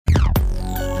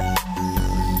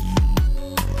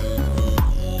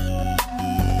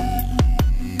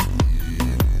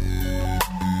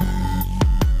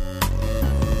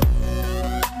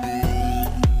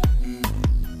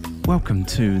Welcome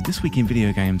to This Week in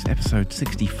Video Games, episode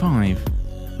 65.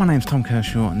 My name's Tom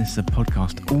Kershaw and this is a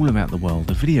podcast all about the world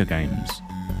of video games.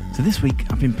 So this week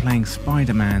I've been playing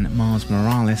Spider-Man Miles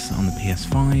Morales on the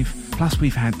PS5, plus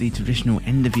we've had the traditional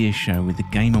end of year show with the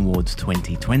Game Awards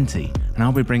 2020, and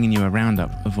I'll be bringing you a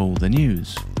roundup of all the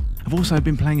news. I've also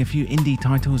been playing a few indie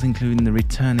titles including the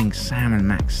returning Sam &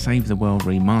 Max Save the World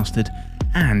Remastered,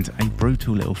 and a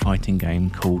brutal little fighting game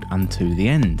called Unto the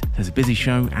End. There's a busy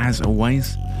show as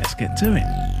always, let's get to it.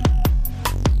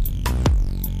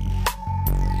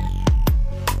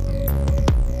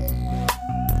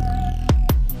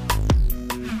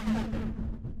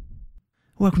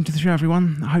 Welcome to the show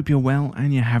everyone, I hope you're well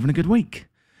and you're having a good week.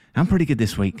 I'm pretty good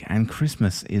this week and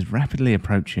Christmas is rapidly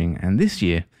approaching, and this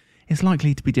year it's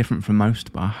likely to be different from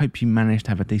most, but I hope you managed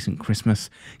to have a decent Christmas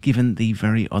given the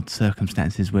very odd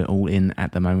circumstances we're all in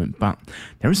at the moment. But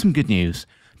there is some good news.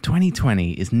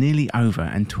 2020 is nearly over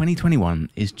and 2021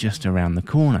 is just around the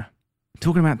corner.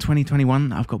 Talking about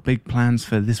 2021, I've got big plans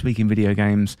for This Week in Video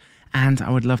Games, and I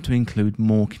would love to include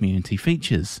more community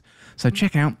features. So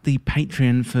check out the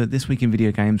Patreon for This Week in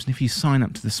Video Games, and if you sign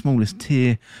up to the smallest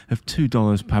tier of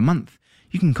 $2 per month,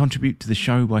 you can contribute to the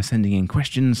show by sending in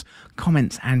questions,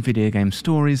 comments and video game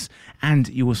stories, and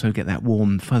you also get that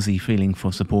warm, fuzzy feeling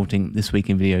for supporting This Week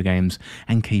in Video Games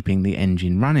and keeping the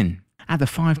engine running. At the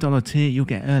 $5 tier, you'll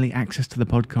get early access to the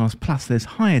podcast, plus there's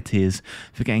higher tiers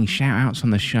for getting shout-outs on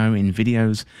the show in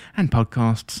videos and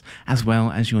podcasts, as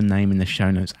well as your name in the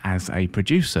show notes as a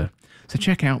producer. So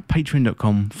check out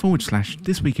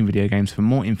patreon.com/This Week in Video Games for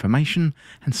more information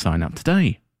and sign up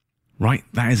today. Right,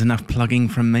 that is enough plugging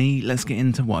from me. Let's get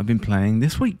into what I've been playing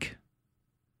this week.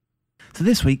 So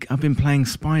this week I've been playing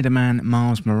Spider-Man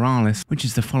Miles Morales, which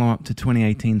is the follow-up to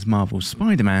 2018's Marvel's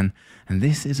Spider-Man, and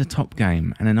this is a top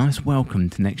game and a nice welcome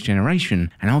to Next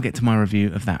Generation, and I'll get to my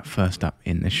review of that first up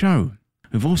in the show.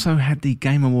 We've also had the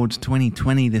Game Awards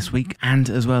 2020 this week,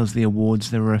 and as well as the awards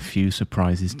there were a few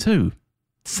surprises too.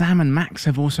 Sam & Max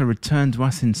have also returned to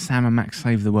us in Sam & Max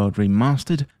Save the World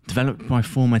Remastered, developed by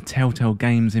former Telltale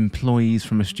Games employees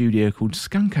from a studio called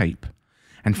Skunk Ape.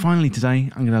 And finally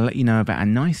today, I'm going to let you know about a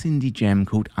nice indie gem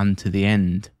called Unto the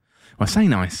End. Well, I say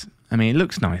nice, I mean it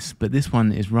looks nice, but this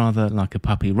one is rather like a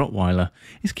puppy Rottweiler.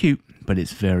 It's cute, but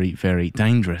it's very, very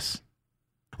dangerous.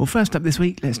 Well, first up this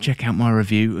week, let's check out my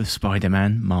review of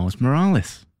Spider-Man Miles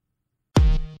Morales.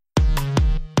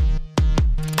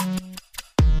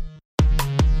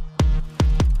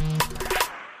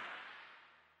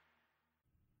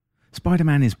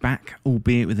 Spider-Man is back,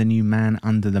 albeit with a new man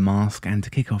under the mask, and to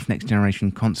kick off next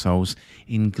generation consoles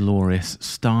in glorious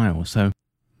style. So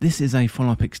this is a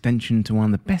follow-up extension to one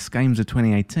of the best games of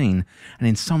 2018, and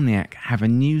Insomniac have a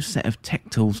new set of tech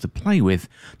tools to play with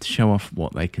to show off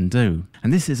what they can do.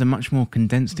 And this is a much more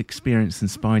condensed experience than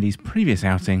Spidey's previous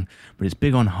outing, but it's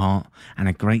big on heart and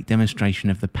a great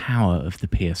demonstration of the power of the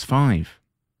PS5.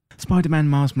 Spider-Man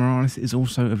Miles Morales is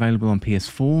also available on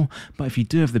PS4, but if you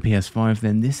do have the PS5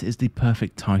 then this is the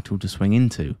perfect title to swing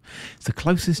into. It's the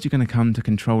closest you're going to come to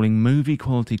controlling movie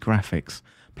quality graphics,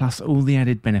 plus all the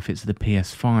added benefits of the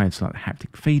PS5 like the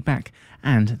haptic feedback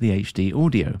and the HD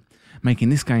audio, making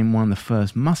this game one of the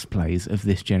first must-plays of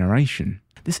this generation.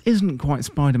 This isn't quite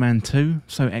Spider-Man 2,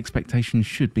 so expectations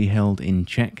should be held in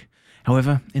check.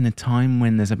 However, in a time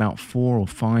when there's about 4 or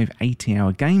 5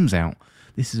 80-hour games out,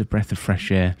 this is a breath of fresh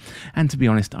air, and to be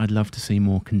honest, I'd love to see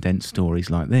more condensed stories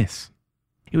like this.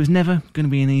 It was never going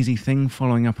to be an easy thing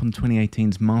following up on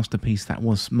 2018's masterpiece that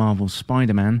was Marvel's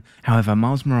Spider-Man. However,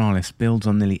 Miles Morales builds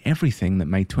on nearly everything that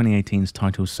made 2018's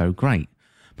title so great,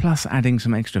 plus adding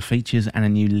some extra features and a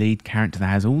new lead character that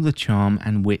has all the charm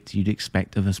and wit you'd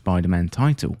expect of a Spider-Man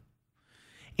title.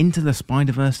 Into the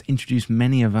Spider-Verse introduced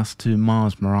many of us to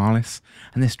Miles Morales,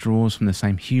 and this draws from the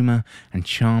same humour and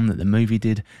charm that the movie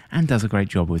did and does a great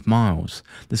job with Miles,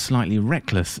 the slightly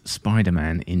reckless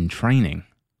Spider-Man in training.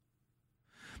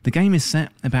 The game is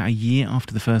set about a year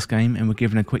after the first game, and we're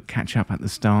given a quick catch-up at the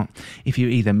start if you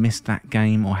either missed that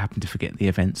game or happen to forget the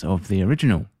events of the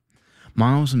original.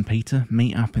 Miles and Peter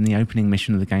meet up in the opening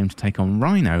mission of the game to take on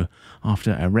Rhino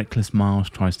after a reckless Miles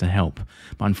tries to help,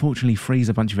 but unfortunately frees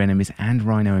a bunch of enemies and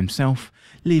Rhino himself,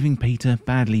 leaving Peter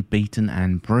badly beaten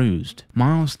and bruised.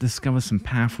 Miles discovers some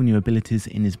powerful new abilities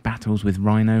in his battles with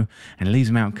Rhino and leaves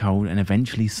him out cold and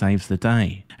eventually saves the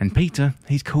day. And Peter,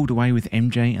 he's called away with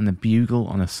MJ and the Bugle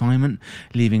on assignment,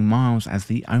 leaving Miles as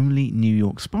the only New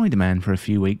York Spider-Man for a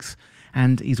few weeks,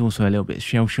 and he's also a little bit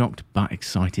shell-shocked but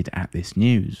excited at this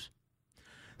news.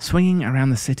 Swinging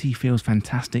around the city feels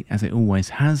fantastic as it always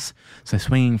has, so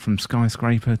swinging from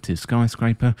skyscraper to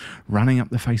skyscraper, running up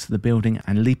the face of the building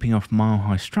and leaping off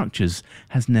mile-high structures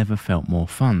has never felt more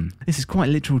fun. This is quite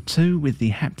literal too, with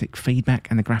the haptic feedback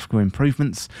and the graphical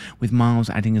improvements, with Miles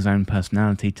adding his own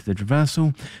personality to the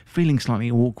traversal, feeling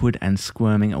slightly awkward and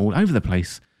squirming all over the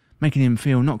place, making him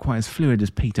feel not quite as fluid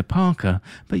as Peter Parker,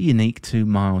 but unique to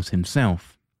Miles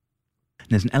himself.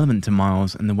 There's an element to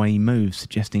Miles and the way he moves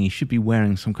suggesting he should be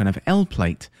wearing some kind of L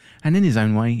plate, and in his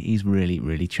own way he's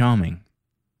really charming.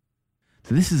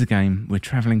 So this is a game where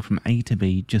travelling from A to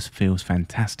B just feels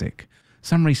fantastic.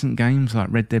 Some recent games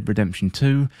like Red Dead Redemption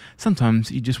 2,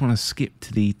 sometimes you just want to skip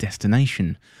to the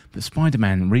destination, but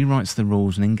Spider-Man rewrites the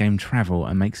rules and in-game travel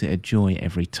and makes it a joy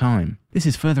every time. This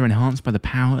is further enhanced by the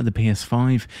power of the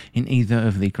PS5 in either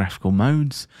of the graphical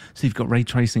modes, so you've got ray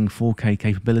tracing 4K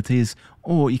capabilities,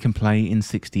 or you can play in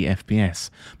 60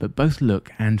 FPS, but both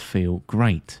look and feel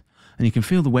great. And you can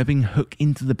feel the webbing hook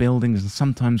into the buildings, and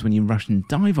sometimes when you rush and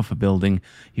dive off a building,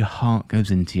 your heart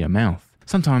goes into your mouth.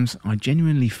 Sometimes I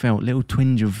genuinely felt a little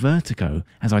twinge of vertigo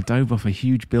as I dove off a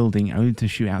huge building only to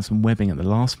shoot out some webbing at the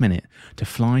last minute to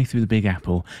fly through the Big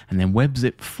Apple and then web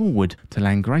zip forward to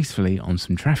land gracefully on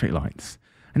some traffic lights.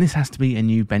 And this has to be a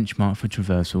new benchmark for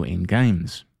traversal in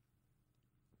games.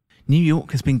 New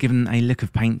York has been given a lick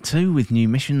of paint too, with new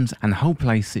missions, and the whole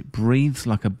place, it breathes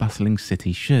like a bustling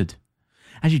city should.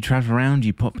 As you travel around,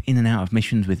 you pop in and out of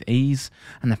missions with ease,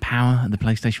 and the power of the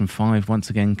PlayStation 5 once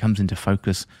again comes into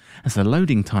focus as the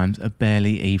loading times are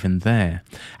barely even there,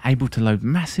 able to load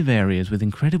massive areas with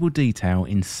incredible detail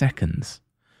in seconds.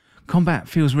 Combat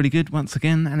feels really good once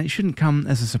again, and it shouldn't come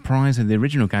as a surprise of the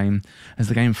original game, as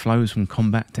the game flows from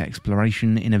combat to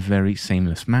exploration in a very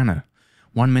seamless manner.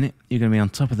 1 minute, you're going to be on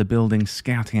top of the building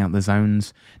scouting out the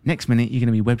zones. Next minute, you're going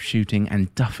to be web shooting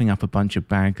and duffing up a bunch of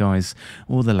bad guys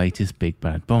or the latest big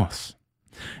bad boss.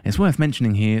 It's worth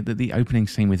mentioning here that the opening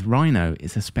scene with Rhino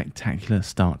is a spectacular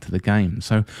start to the game.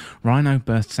 So Rhino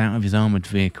bursts out of his armoured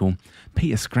vehicle,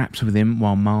 Peter scraps with him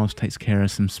while Miles takes care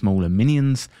of some smaller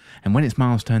minions, and when it's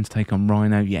Miles' turn to take on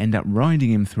Rhino, you end up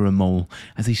riding him through a mall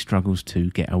as he struggles to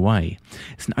get away.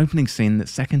 It's an opening scene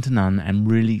that's second to none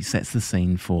and really sets the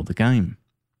scene for the game.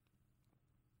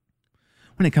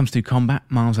 When it comes to combat,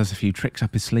 Miles has a few tricks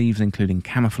up his sleeves, including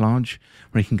camouflage,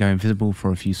 where he can go invisible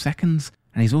for a few seconds,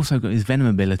 and he's also got his venom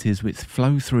abilities which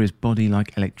flow through his body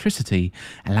like electricity,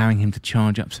 allowing him to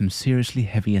charge up some seriously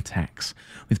heavy attacks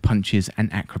with punches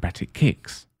and acrobatic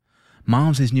kicks.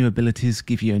 Miles' new abilities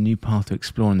give you a new path to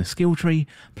explore in the skill tree,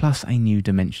 plus a new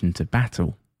dimension to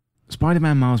battle.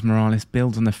 Spider-Man Miles Morales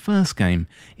builds on the first game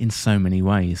in so many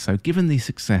ways, so given the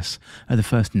success of the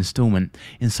first installment,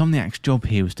 Insomniac's job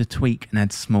here was to tweak and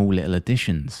add small little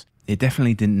additions. It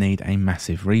definitely didn't need a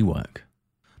massive rework.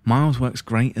 Miles works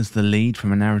great as the lead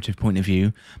from a narrative point of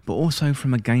view, but also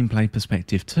from a gameplay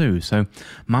perspective too, so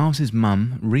Miles'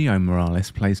 mum, Rio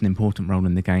Morales, plays an important role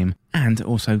in the game, and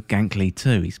also Gank Lee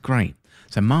too, he's great.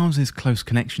 So Miles' close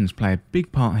connections play a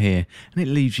big part here, and it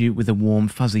leaves you with a warm,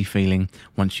 fuzzy feeling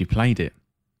once you've played it.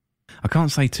 I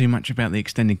can't say too much about the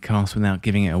extended cast without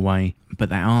giving it away, but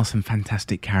there are some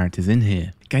fantastic characters in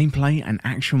here. Gameplay and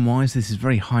action-wise, this is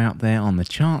very high up there on the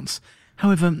charts.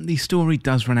 However, the story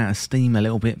does run out of steam a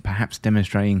little bit, perhaps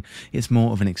demonstrating it's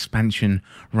more of an expansion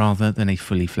rather than a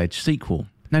fully fledged sequel.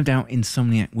 No doubt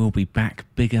Insomniac will be back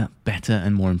bigger, better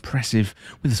and more impressive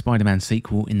with a Spider-Man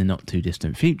sequel in the not too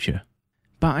distant future.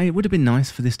 But it would have been nice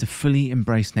for this to fully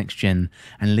embrace next gen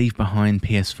and leave behind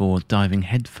PS4 diving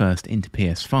headfirst into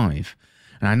PS5.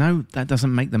 And I know that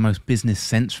doesn't make the most business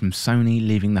sense from Sony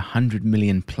leaving the 100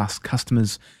 million plus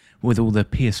customers with all the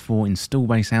PS4 install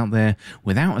base out there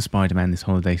without a Spider-Man this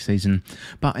holiday season,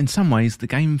 but in some ways the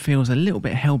game feels a little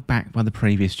bit held back by the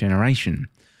previous generation.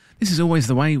 This is always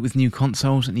the way with new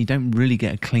consoles, and you don't really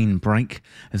get a clean break.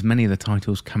 As many of the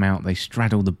titles come out, they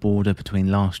straddle the border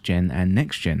between last gen and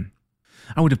next gen.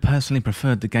 I would have personally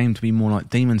preferred the game to be more like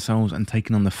Demon's Souls and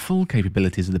taken on the full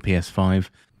capabilities of the PS5,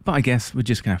 but I guess we're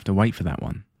just going to have to wait for that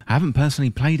one. I haven't personally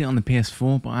played it on the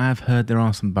PS4, but I have heard there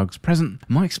are some bugs present.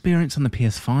 My experience on the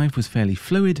PS5 was fairly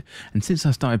fluid, and since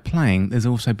I started playing, there's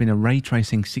also been a ray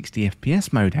tracing 60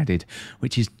 FPS mode added,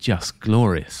 which is just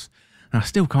glorious. And I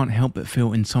still can't help but feel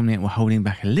Insomniac were holding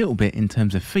back a little bit in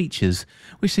terms of features,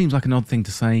 which seems like an odd thing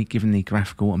to say given the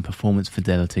graphical and performance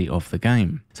fidelity of the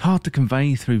game. It's hard to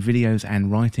convey through videos and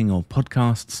writing or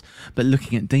podcasts, but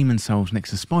looking at Demon's Souls next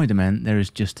to Spider-Man, there is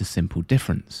just a simple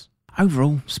difference.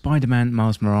 Overall, Spider-Man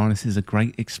Miles Morales is a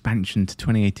great expansion to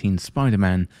 2018's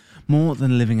Spider-Man, more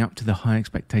than living up to the high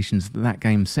expectations that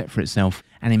game set for itself,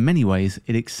 and in many ways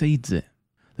it exceeds it.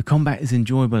 The combat is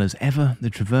enjoyable as ever, the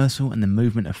traversal and the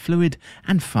movement are fluid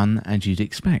and fun as you'd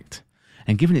expect.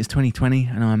 And given it's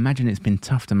 2020 and I imagine it's been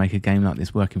tough to make a game like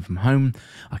this working from home,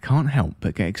 I can't help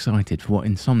but get excited for what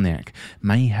Insomniac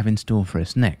may have in store for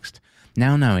us next,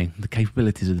 now knowing the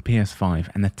capabilities of the PS5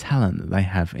 and the talent that they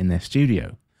have in their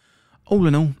studio. All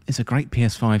in all, it's a great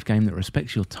PS5 game that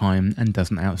respects your time and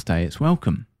doesn't outstay its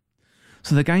welcome.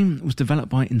 So the game was developed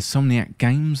by Insomniac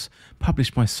Games,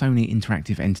 published by Sony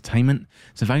Interactive Entertainment.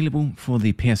 It's available for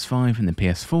the PS5 and the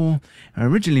PS4,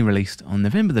 originally released on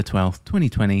November the 12th,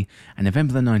 2020 and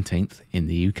November the 19th in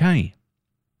the UK.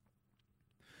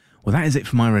 Well, that is it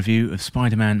for my review of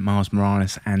Spider-Man Miles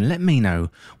Morales, and let me know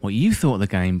what you thought of the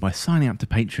game by signing up to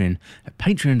Patreon at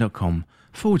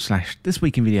patreon.com/This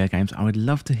Week in Video Games. I would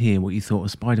love to hear what you thought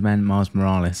of Spider-Man Miles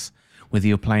Morales, whether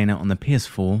you're playing it on the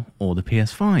PS4 or the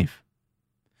PS5.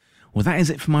 Well, that is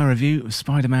it for my review of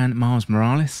Spider-Man Miles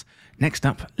Morales. Next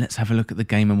up, let's have a look at the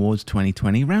Game Awards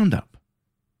 2020 roundup.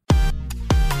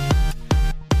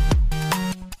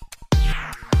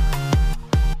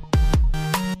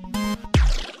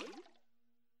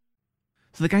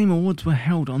 So the Game Awards were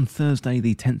held on Thursday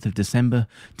the 10th of December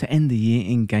to end the year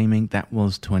in gaming that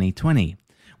was 2020.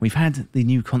 We've had the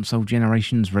new console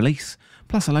generation's release,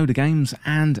 plus a load of games,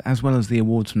 and as well as the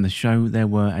awards from the show, there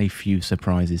were a few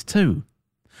surprises too.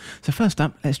 So first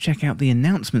up, let's check out the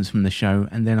announcements from the show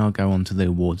and then I'll go on to the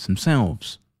awards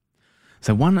themselves.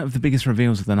 So one of the biggest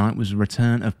reveals of the night was the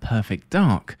return of Perfect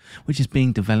Dark, which is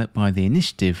being developed by The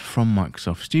Initiative from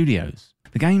Microsoft Studios.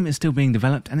 The game is still being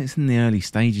developed and it's in the early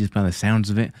stages by the sounds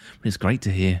of it, but it's great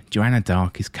to hear Joanna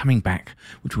Dark is coming back,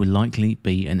 which will likely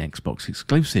be an Xbox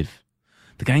exclusive.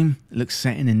 The game looks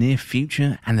set in the near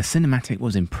future and the cinematic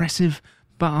was impressive,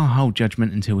 but I'll hold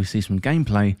judgment until we see some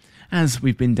gameplay, as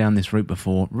we've been down this route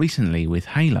before recently with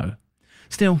Halo.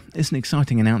 Still, it's an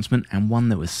exciting announcement and one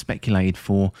that was speculated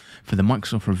for the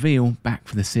Microsoft reveal back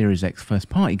for the Series X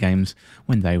first-party games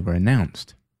when they were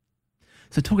announced.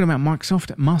 So talking about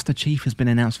Microsoft, Master Chief has been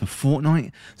announced for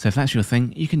Fortnite, so if that's your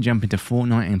thing, you can jump into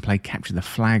Fortnite and play Capture the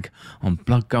Flag on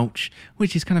Blood Gulch,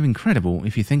 which is kind of incredible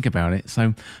if you think about it.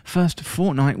 So first,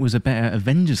 Fortnite was a better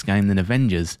Avengers game than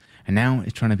Avengers, and now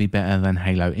it's trying to be better than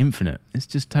Halo Infinite. It's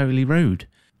just totally rude.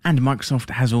 And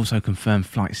Microsoft has also confirmed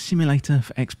Flight Simulator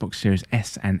for Xbox Series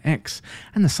S and X,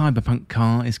 and the Cyberpunk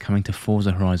car is coming to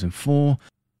Forza Horizon 4.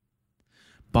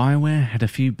 BioWare had a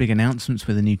few big announcements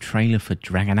with a new trailer for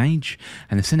Dragon Age,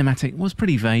 and the cinematic was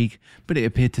pretty vague, but it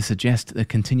appeared to suggest the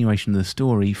continuation of the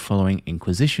story following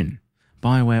Inquisition.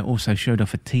 BioWare also showed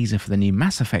off a teaser for the new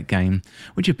Mass Effect game,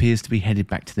 which appears to be headed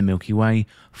back to the Milky Way,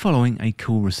 following a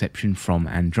cool reception from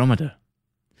Andromeda.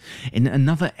 In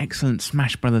another excellent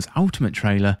Smash Bros. Ultimate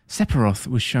trailer, Sephiroth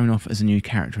was shown off as a new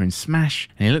character in Smash,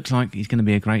 and it looks like he's going to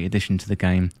be a great addition to the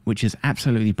game, which has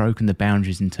absolutely broken the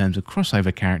boundaries in terms of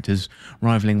crossover characters,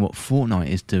 rivaling what Fortnite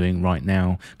is doing right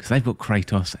now, because they've got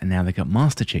Kratos and now they've got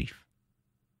Master Chief.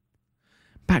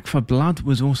 Back 4 Blood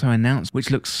was also announced, which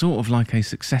looks sort of like a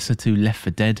successor to Left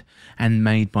 4 Dead, and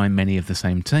made by many of the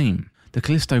same team. The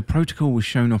Callisto Protocol was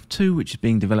shown off too, which is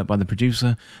being developed by the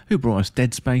producer who brought us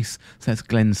Dead Space, so that's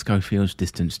Glenn Schofield's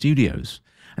Distant Studios.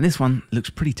 And this one looks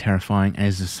pretty terrifying and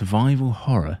is a survival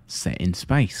horror set in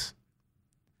space.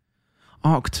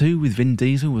 Ark 2 with Vin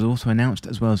Diesel was also announced,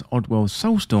 as well as Oddworld's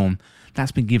Soulstorm.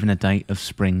 That's been given a date of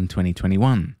spring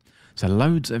 2021. So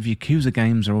loads of Yakuza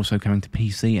games are also coming to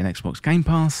PC and Xbox Game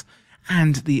Pass,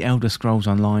 and The Elder Scrolls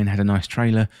Online had a nice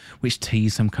trailer which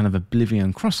teased some kind of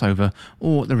Oblivion crossover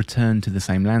or the return to the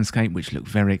same landscape, which looked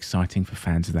very exciting for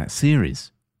fans of that series.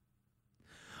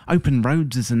 Open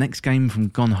Roads is the next game from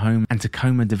Gone Home and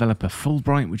Tacoma developer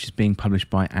Fulbright, which is being published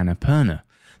by Annapurna.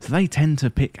 So they tend to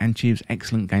pick and choose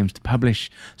excellent games to publish,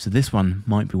 so this one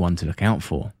might be one to look out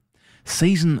for.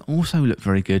 Season also looked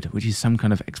very good, which is some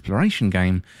kind of exploration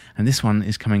game, and this one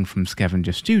is coming from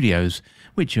Scavenger Studios,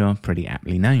 which are pretty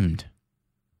aptly named.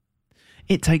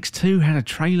 It Takes Two had a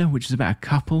trailer which is about a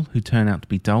couple who turn out to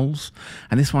be dolls,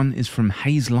 and this one is from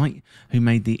Hazelight, who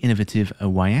made the innovative A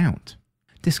Way Out.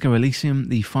 Disco Elysium,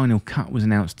 the final cut, was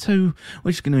announced too,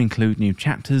 which is going to include new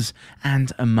chapters,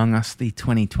 and Among Us, the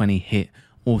 2020 hit,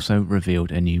 also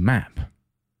revealed a new map.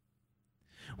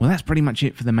 Well, that's pretty much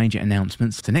it for the major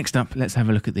announcements, so next up, let's have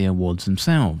a look at the awards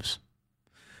themselves.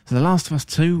 So The Last of Us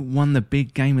 2 won the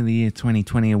Big Game of the Year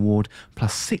 2020 award,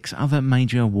 plus 6 other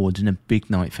major awards in a big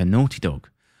night for Naughty Dog.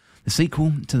 The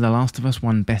sequel to The Last of Us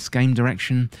won Best Game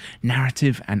Direction,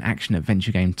 Narrative and Action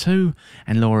Adventure Game 2,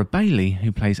 and Laura Bailey,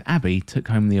 who plays Abby, took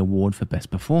home the award for Best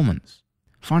Performance.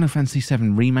 Final Fantasy VII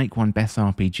Remake won Best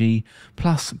RPG,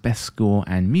 plus Best Score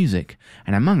and Music,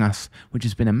 and Among Us, which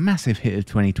has been a massive hit of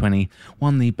 2020,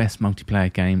 won the Best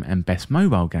Multiplayer Game and Best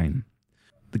Mobile Game.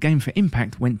 The Game for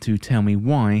Impact went to Tell Me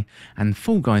Why, and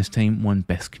Fall Guys team won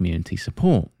Best Community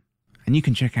Support. And you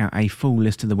can check out a full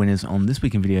list of the winners on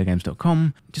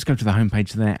thisweekinvideogames.com. Just go to the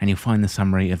homepage there and you'll find the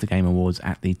summary of the Game Awards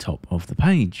at the top of the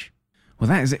page. Well,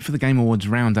 that is it for the Game Awards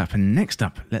roundup, and next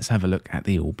up, let's have a look at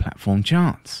the all-platform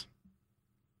charts.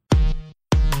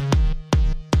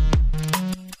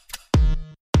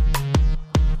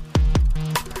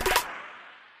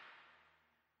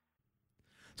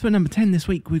 So at number 10 this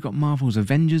week, we've got Marvel's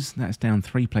Avengers. That's down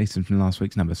 3 places from last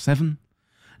week's number 7.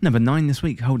 Number 9 this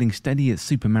week, holding steady at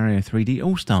Super Mario 3D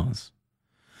All-Stars.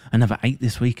 Another 8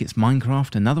 this week, it's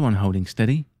Minecraft, another one holding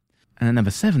steady. And at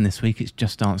number 7 this week, it's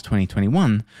Just Dance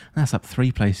 2021. That's up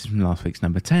 3 places from last week's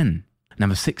number 10.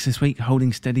 Number 6 this week,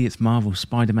 holding steady, it's Marvel's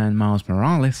Spider-Man Miles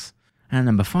Morales. And at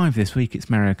number 5 this week,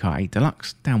 it's Mario Kart 8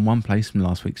 Deluxe, down 1 place from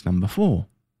last week's number 4.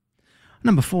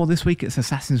 Number 4 this week, it's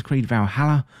Assassin's Creed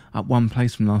Valhalla, up 1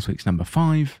 place from last week's number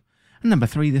 5. And number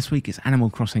 3 this week, it's Animal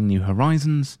Crossing New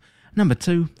Horizons. Number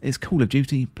 2 is Call of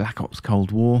Duty Black Ops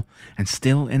Cold War. And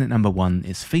still in at number 1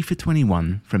 is FIFA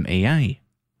 21 from EA.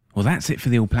 Well, that's it for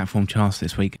the all-platform charts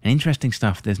this week. And interesting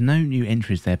stuff, there's no new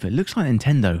entries there, but it looks like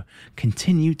Nintendo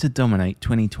continued to dominate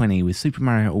 2020 with Super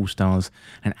Mario All-Stars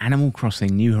and Animal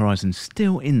Crossing New Horizons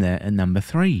still in there at number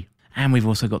 3. And we've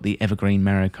also got the evergreen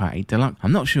Mario Kart 8 Deluxe.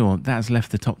 I'm not sure that has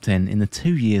left the top 10 in the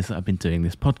 2 years that I've been doing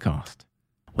this podcast.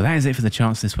 Well, that is it for the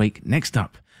charts this week. Next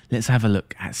up, let's have a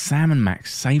look at Sam &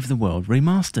 Max Save the World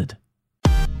Remastered.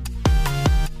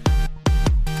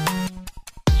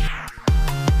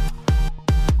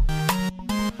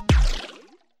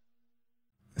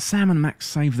 Sam & Max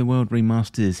Save the World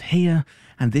Remastered is here,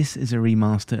 and this is a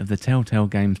remaster of the Telltale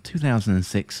Games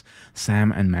 2006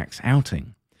 Sam & Max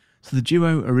outing. So the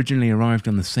duo originally arrived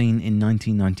on the scene in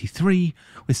 1993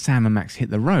 with Sam & Max Hit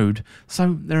the Road,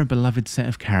 so they're a beloved set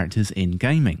of characters in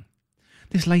gaming.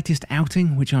 This latest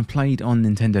outing, which I played on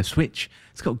Nintendo Switch,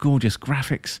 it's got gorgeous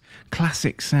graphics,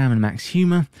 classic Sam & Max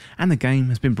humour, and the game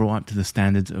has been brought up to the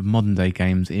standards of modern day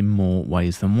games in more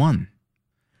ways than one.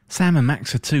 Sam and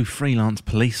Max are 2 freelance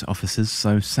police officers,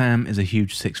 so Sam is a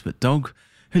huge 6-foot dog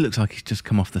who looks like he's just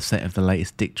come off the set of the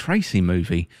latest Dick Tracy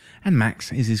movie, and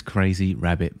Max is his crazy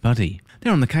rabbit buddy.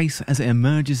 They're on the case as it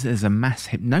emerges there's a mass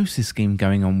hypnosis scheme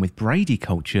going on with Brady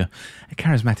Culture, a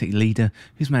charismatic leader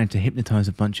who's managed to hypnotise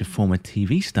a bunch of former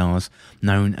TV stars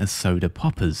known as soda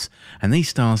poppers, and these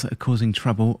stars are causing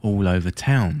trouble all over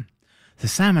town. So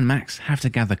Sam and Max have to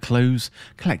gather clues,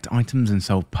 collect items and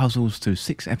solve puzzles through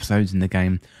 6 episodes in the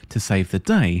game to save the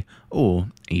day, or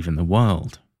even the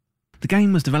world. The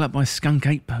game was developed by Skunk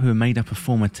Ape, who are made up of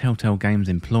former Telltale Games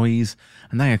employees,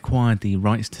 and they acquired the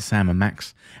rights to Sam and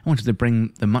Max and wanted to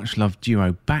bring the much-loved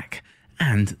duo back,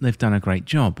 and they've done a great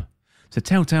job. So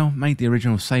Telltale made the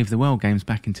original Save the World games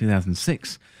back in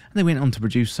 2006, and they went on to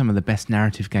produce some of the best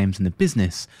narrative games in the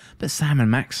business, but Sam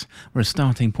and Max were a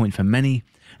starting point for many,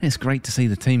 and it's great to see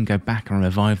the team go back and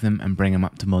revive them and bring them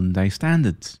up to modern day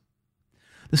standards.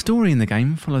 The story in the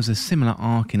game follows a similar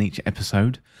arc in each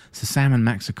episode, so Sam and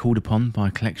Max are called upon by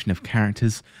a collection of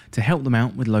characters to help them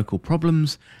out with local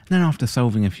problems, and then after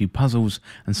solving a few puzzles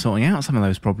and sorting out some of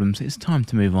those problems, it's time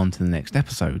to move on to the next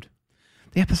episode.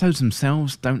 The episodes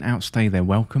themselves don't outstay their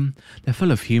welcome, they're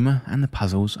full of humour and the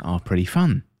puzzles are pretty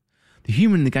fun. The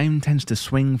humour in the game tends to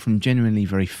swing from genuinely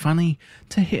very funny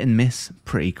to hit and miss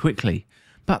pretty quickly.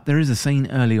 But there is a scene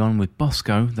early on with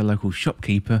Bosco, the local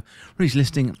shopkeeper, where he's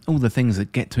listing all the things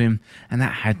that get to him, and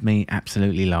that had me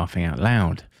absolutely laughing out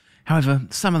loud. However,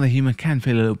 some of the humour can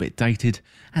feel a little bit dated,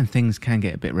 and things can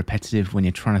get a bit repetitive when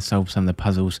you're trying to solve some of the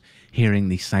puzzles, hearing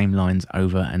the same lines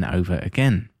over and over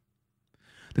again.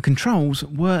 The controls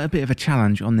were a bit of a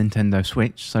challenge on Nintendo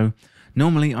Switch, so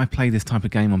normally I play this type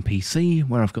of game on PC,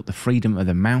 where I've got the freedom of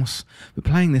the mouse, but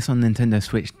playing this on Nintendo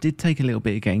Switch did take a little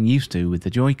bit of getting used to with the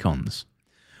Joy-Cons.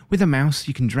 With a mouse,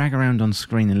 you can drag around on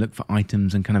screen and look for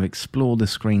items and kind of explore the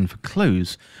screen for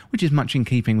clues, which is much in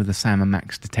keeping with the Sam &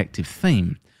 Max detective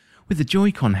theme. With the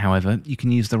Joy-Con, however, you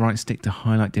can use the right stick to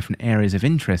highlight different areas of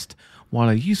interest. While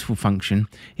a useful function,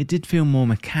 it did feel more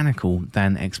mechanical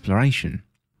than exploration.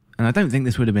 And I don't think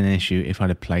this would have been an issue if I'd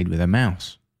have played with a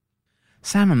mouse.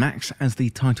 Sam and Max, as the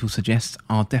title suggests,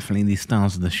 are definitely the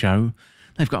stars of the show.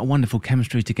 They've got a wonderful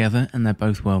chemistry together and they're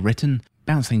both well written,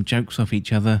 bouncing jokes off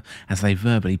each other as they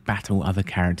verbally battle other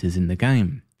characters in the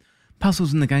game.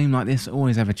 Puzzles in the game like this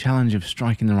always have a challenge of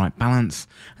striking the right balance,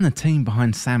 and the team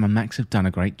behind Sam and Max have done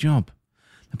a great job.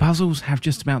 The puzzles have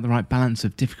just about the right balance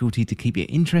of difficulty to keep you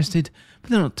interested,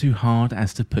 but they're not too hard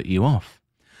as to put you off.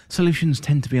 Solutions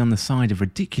tend to be on the side of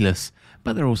ridiculous,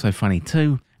 but they're also funny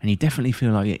too, and you definitely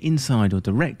feel like you're inside or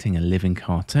directing a living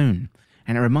cartoon.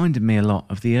 And it reminded me a lot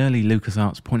of the early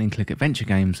LucasArts point-and-click adventure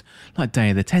games like Day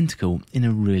of the Tentacle in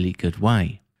a really good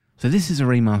way. So this is a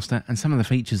remaster, and some of the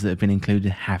features that have been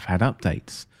included have had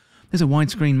updates. There's a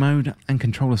widescreen mode and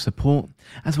controller support,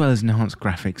 as well as enhanced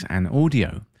graphics and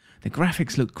audio. The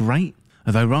graphics look great,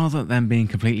 although rather than being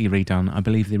completely redone, I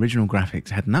believe the original graphics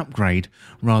had an upgrade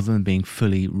rather than being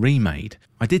fully remade.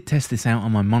 I did test this out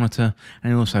on my monitor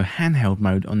and also handheld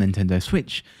mode on Nintendo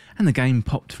Switch, and the game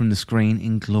popped from the screen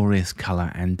in glorious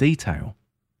colour and detail.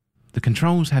 The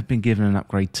controls have been given an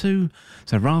upgrade too,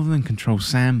 so rather than control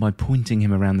Sam by pointing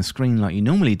him around the screen like you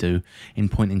normally do in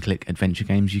point-and-click adventure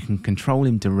games, you can control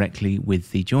him directly with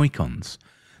the Joy-Cons.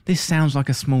 This sounds like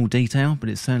a small detail, but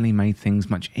it certainly made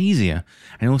things much easier,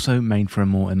 and also made for a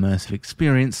more immersive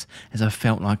experience, as I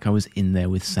felt like I was in there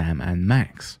with Sam and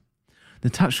Max. The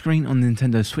touchscreen on the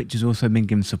Nintendo Switch has also been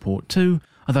given support too,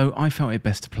 although I felt it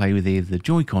best to play with either the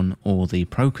Joy-Con or the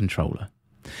Pro Controller.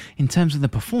 In terms of the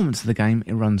performance of the game,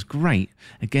 it runs great,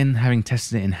 again having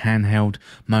tested it in handheld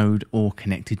mode or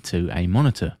connected to a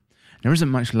monitor. There isn't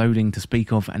much loading to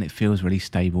speak of, and it feels really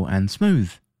stable and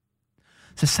smooth.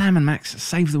 So Sam and Max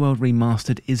Save the World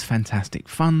Remastered is fantastic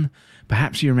fun.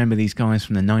 Perhaps you remember these guys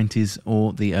from the 90s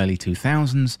or the early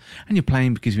 2000s, and you're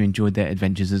playing because you enjoyed their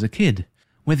adventures as a kid.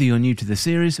 Whether you're new to the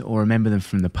series or remember them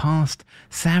from the past,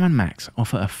 Sam and Max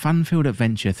offer a fun-filled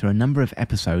adventure through a number of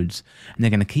episodes, and they're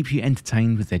going to keep you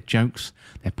entertained with their jokes,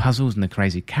 their puzzles and their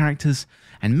crazy characters,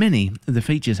 and many of the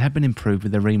features have been improved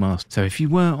with the remaster, so if you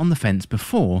were on the fence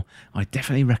before, I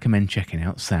definitely recommend checking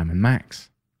out Sam and Max.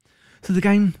 So the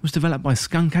game was developed by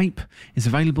Skunk Ape, is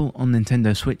available on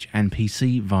Nintendo Switch and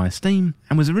PC via Steam,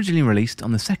 and was originally released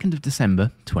on the 2nd of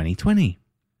December 2020.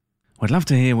 I'd love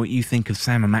to hear what you think of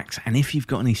Sam and Max, and if you've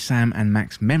got any Sam and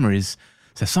Max memories,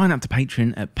 so sign up to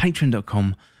Patreon at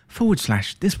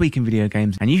patreon.com/This Week in Video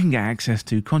Games, and you can get access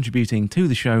to contributing to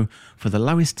the show for the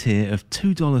lowest tier of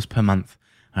 $2 per month.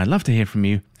 I'd love to hear from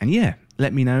you, and yeah,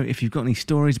 let me know if you've got any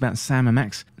stories about Sam and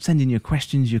Max. Send in your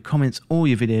questions, your comments, or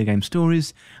your video game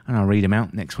stories, and I'll read them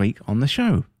out next week on the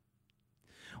show.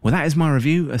 Well, that is my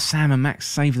review of Sam and Max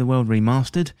Save the World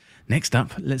Remastered. Next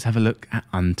up, let's have a look at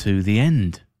Unto the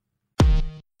End.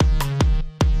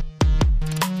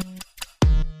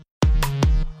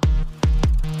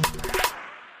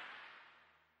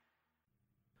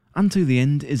 Unto the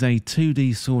End is a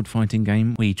 2D sword fighting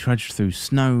game where you trudge through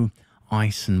snow,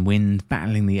 ice and wind,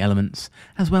 battling the elements,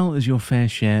 as well as your fair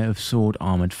share of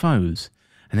sword-armoured foes.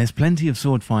 And there's plenty of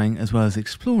sword fighting as well as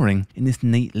exploring in this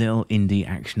neat little indie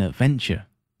action adventure.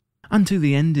 Unto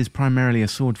the End is primarily a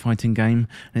sword fighting game,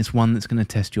 and it's one that's going to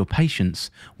test your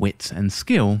patience, wits and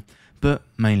skill, but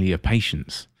mainly your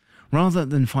patience. Rather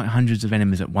than fight hundreds of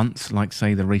enemies at once, like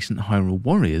say the recent Hyrule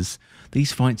Warriors,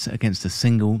 these fights are against a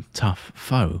single, tough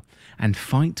foe, and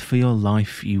fight for your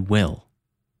life you will.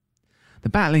 The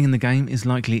battling in the game is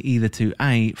likely either to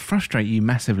A, frustrate you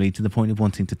massively to the point of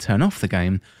wanting to turn off the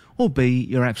game, or B,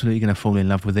 you're absolutely going to fall in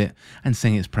love with it and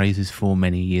sing its praises for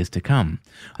many years to come.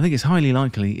 I think it's highly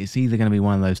likely it's either going to be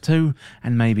one of those two,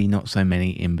 and maybe not so many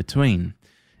in between.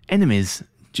 Enemies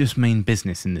just mean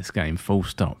business in this game, full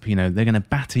stop. You know, they're going to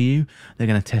batter you, they're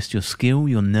going to test your skill,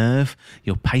 your nerve,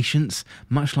 your patience,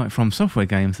 much like From Software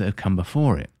games that have come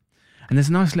before it. And there's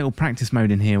a nice little practice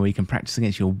mode in here where you can practice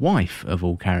against your wife, of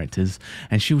all characters,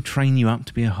 and she'll train you up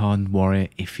to be a hardened warrior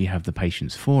if you have the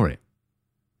patience for it.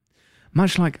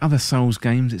 Much like other Souls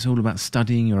games, it's all about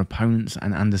studying your opponents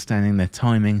and understanding their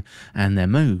timing and their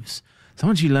moves. So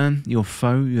once you learn your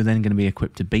foe, you're then going to be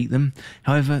equipped to beat them.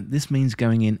 However, this means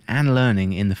going in and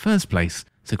learning in the first place,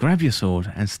 so grab your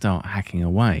sword and start hacking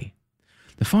away.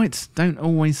 The fights don't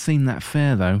always seem that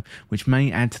fair though, which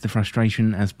may add to the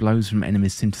frustration as blows from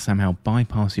enemies seem to somehow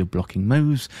bypass your blocking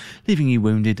moves, leaving you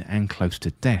wounded and close to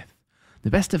death.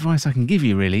 The best advice I can give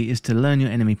you really is to learn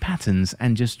your enemy patterns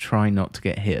and just try not to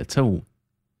get hit at all.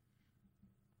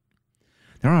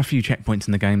 There are a few checkpoints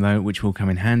in the game though which will come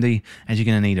in handy, as you're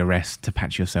going to need a rest to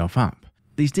patch yourself up.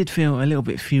 These did feel a little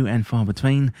bit few and far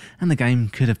between, and the game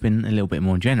could have been a little bit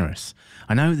more generous.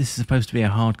 I know this is supposed to be a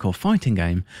hardcore fighting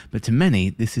game, but to many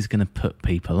this is going to put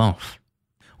people off.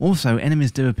 Also,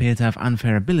 enemies do appear to have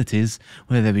unfair abilities,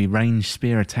 whether they be ranged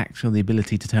spear attacks or the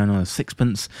ability to turn on a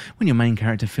sixpence when your main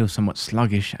character feels somewhat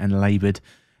sluggish and laboured.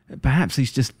 Perhaps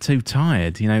he's just too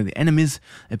tired. You know, the enemies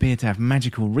appear to have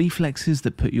magical reflexes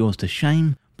that put yours to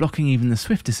shame, blocking even the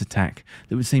swiftest attack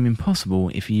that would seem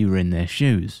impossible if you were in their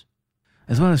shoes.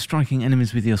 As well as striking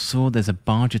enemies with your sword, there's a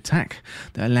barge attack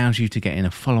that allows you to get in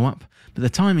a follow-up, but the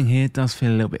timing here does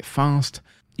feel a little bit fast.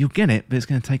 You'll get it, but it's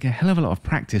going to take a hell of a lot of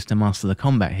practice to master the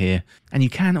combat here, and you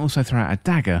can also throw out a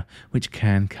dagger, which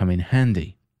can come in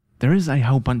handy. There is a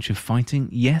whole bunch of fighting,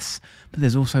 yes, but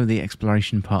there's also the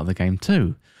exploration part of the game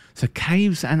too. So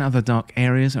caves and other dark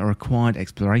areas are required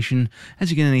exploration, as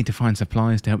you're going to need to find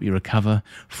supplies to help you recover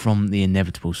from the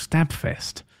inevitable stab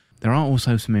fest. There are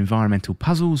also some environmental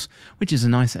puzzles, which is a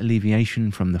nice alleviation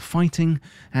from the fighting,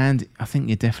 and I think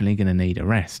you're definitely going to need a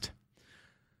rest.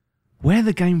 Where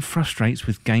the game frustrates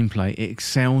with gameplay, it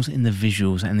excels in the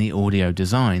visuals and the audio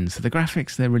design. So the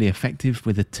graphics, they're really effective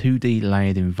with the 2D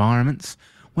layered environments,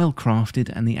 well crafted,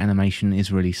 and the animation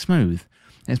is really smooth.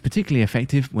 It's particularly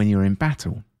effective when you're in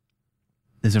battle.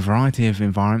 There's a variety of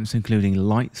environments including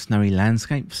light, snowy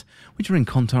landscapes, which are in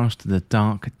contrast to the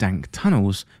dark, dank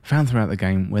tunnels found throughout the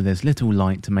game where there's little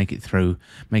light to make it through,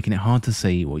 making it hard to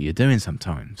see what you're doing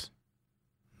sometimes.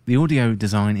 The audio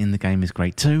design in the game is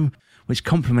great too, which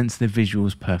complements the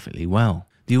visuals perfectly well.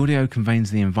 The audio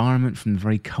conveys the environment from the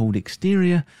very cold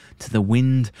exterior to the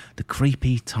wind, the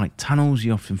creepy, tight tunnels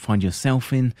you often find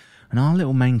yourself in, and our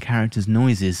little main character's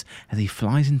noises as he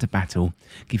flies into battle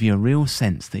give you a real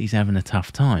sense that he's having a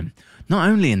tough time, not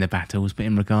only in the battles but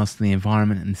in regards to the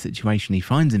environment and the situation he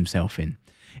finds himself in.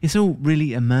 It's all really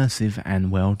immersive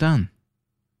and well done.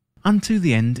 Unto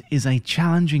the End is a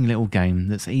challenging little game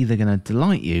that's either going to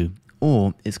delight you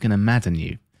or it's going to madden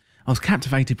you. I was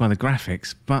captivated by the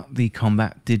graphics, but the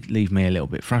combat did leave me a little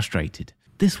bit frustrated.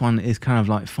 This one is kind of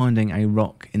like finding a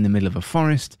rock in the middle of a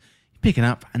forest, you pick it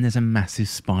up and there's a massive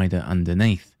spider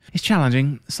underneath. It's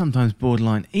challenging, sometimes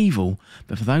borderline evil,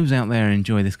 but for those out there who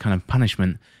enjoy this kind of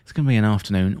punishment, it's going to be an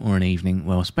afternoon or an evening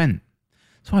well spent.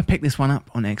 So I picked this one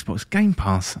up on Xbox Game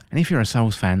Pass, and if you're a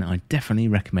Souls fan, I definitely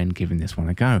recommend giving this one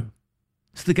a go.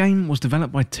 So the game was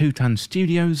developed by Two Ton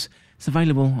Studios. It's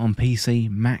available on PC,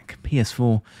 Mac,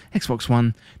 PS4, Xbox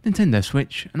One, Nintendo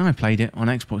Switch, and I played it on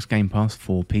Xbox Game Pass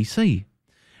for PC,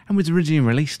 and was originally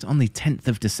released on the 10th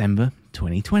of December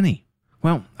 2020.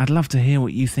 Well, I'd love to hear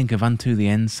what you think of Unto the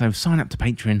End, so sign up to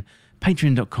Patreon,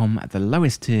 patreon.com at the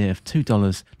lowest tier of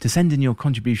 $2 to send in your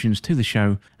contributions to the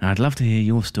show, and I'd love to hear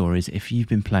your stories if you've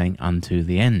been playing Unto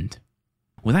the End.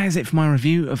 Well, that is it for my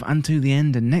review of Unto the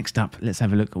End, and next up, let's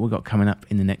have a look at what we've got coming up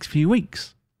in the next few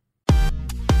weeks.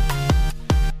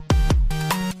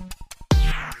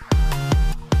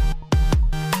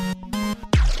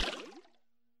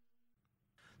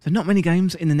 So not many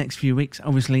games in the next few weeks,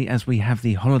 obviously, as we have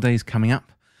the holidays coming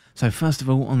up. So first of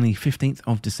all, on the 15th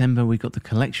of December, we got the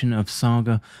collection of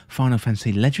Saga Final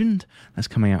Fantasy Legend. That's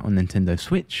coming out on Nintendo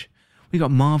Switch. We got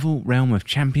Marvel Realm of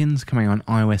Champions coming on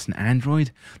iOS and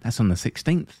Android. That's on the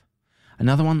 16th.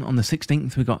 Another one on the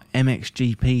 16th, we got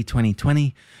MXGP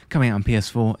 2020 coming out on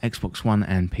PS4, Xbox One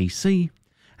and PC.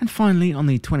 And finally, on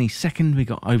the 22nd, we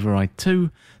got Override 2,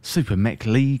 Super Mech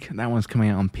League. That one's coming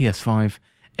out on PS5,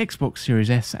 Xbox Series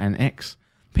S and X,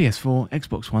 PS4,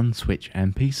 Xbox One, Switch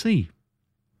and PC.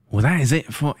 Well, that is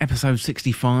it for episode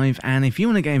 65, and if you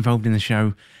want to get involved in the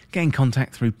show, get in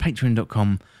contact through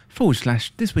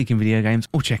patreon.com/thisweekinvideogames,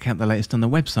 or check out the latest on the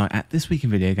website at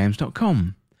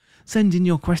thisweekinvideogames.com. Send in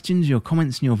your questions, your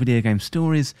comments and your video game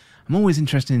stories. I'm always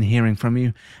interested in hearing from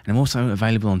you, and I'm also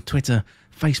available on Twitter,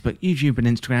 Facebook, YouTube and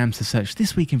Instagram, so search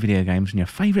This Week in Video Games on your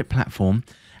favourite platform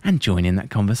and join in that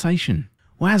conversation.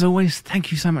 Well, as always,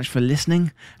 thank you so much for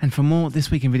listening, and for more This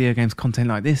Week in Video Games content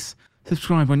like this,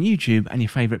 subscribe on YouTube and your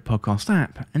favourite podcast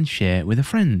app and share it with a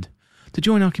friend. To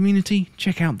join our community,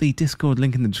 check out the Discord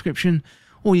link in the description,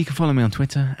 or you can follow me on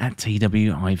Twitter at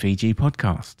TWIVG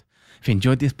Podcast. If you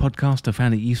enjoyed this podcast or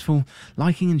found it useful,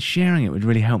 liking and sharing it would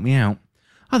really help me out.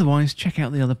 Otherwise, check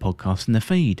out the other podcasts in the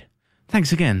feed.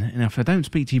 Thanks again, and if I don't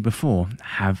speak to you before,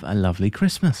 have a lovely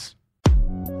Christmas.